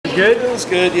You good? It was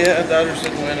good, yeah. Dodgers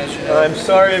didn't win, as you know. I'm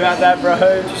sorry about that, bro.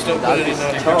 Just don't put any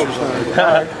pictures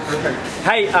on.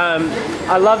 Hey,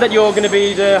 I love that you're going to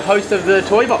be the host of the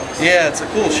Toy Box. Yeah, it's a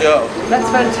cool show. That's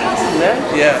fantastic, man.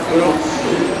 Yeah.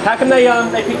 How come they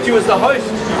picked you as the host?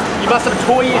 You must have a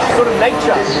toyish sort of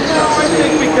nature. No, I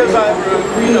think because I have a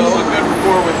good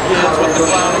rapport with kids with the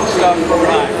clowning stuff from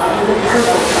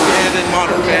Kid and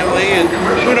Modern Family, and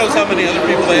who knows how many other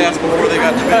people they asked before they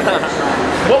got to me.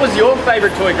 What was your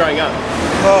favorite toy growing up?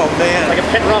 Oh man, like a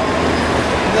pet rock?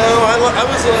 No,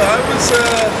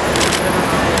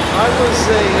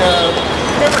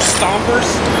 remember Stompers?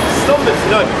 Stompers?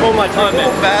 No, before my time, man.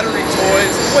 Battery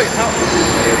toys. Wait, how?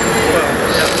 Well,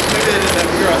 yeah, maybe they didn't have.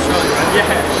 You're Australian, right? Yeah.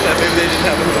 Yeah, maybe they didn't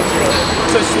have them in Australia.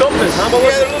 So Stompers, huh?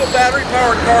 Yeah, they're little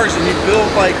battery-powered cars, and you build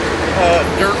like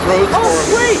dirt roads for them.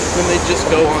 Sweet! And they just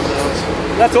go on those.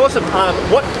 That's awesome.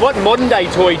 What modern-day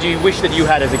toy do you wish that you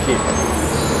had as a kid?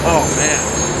 Oh man.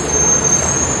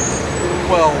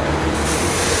 Well,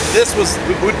 this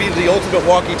would be the ultimate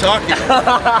walkie-talkie.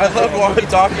 I loved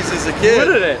walkie-talkies as a kid.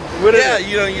 Wouldn't it? Yeah,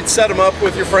 you know, you'd set them up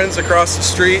with your friends across the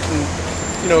street and,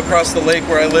 you know, across the lake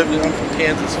where I lived. I'm from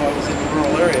Kansas, so I was in the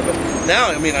rural area. But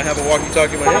now, I mean, I have a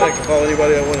walkie-talkie in my hand. I can call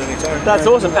anybody I want anytime. That's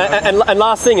awesome. And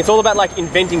last thing, it's all about like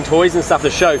inventing toys and stuff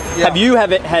to show. Yeah. Have you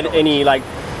had any like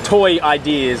toy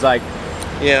ideas like?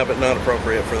 Yeah, but not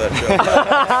appropriate for that show.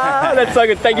 That's so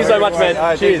good. Thank you so much, man.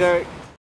 Cheers.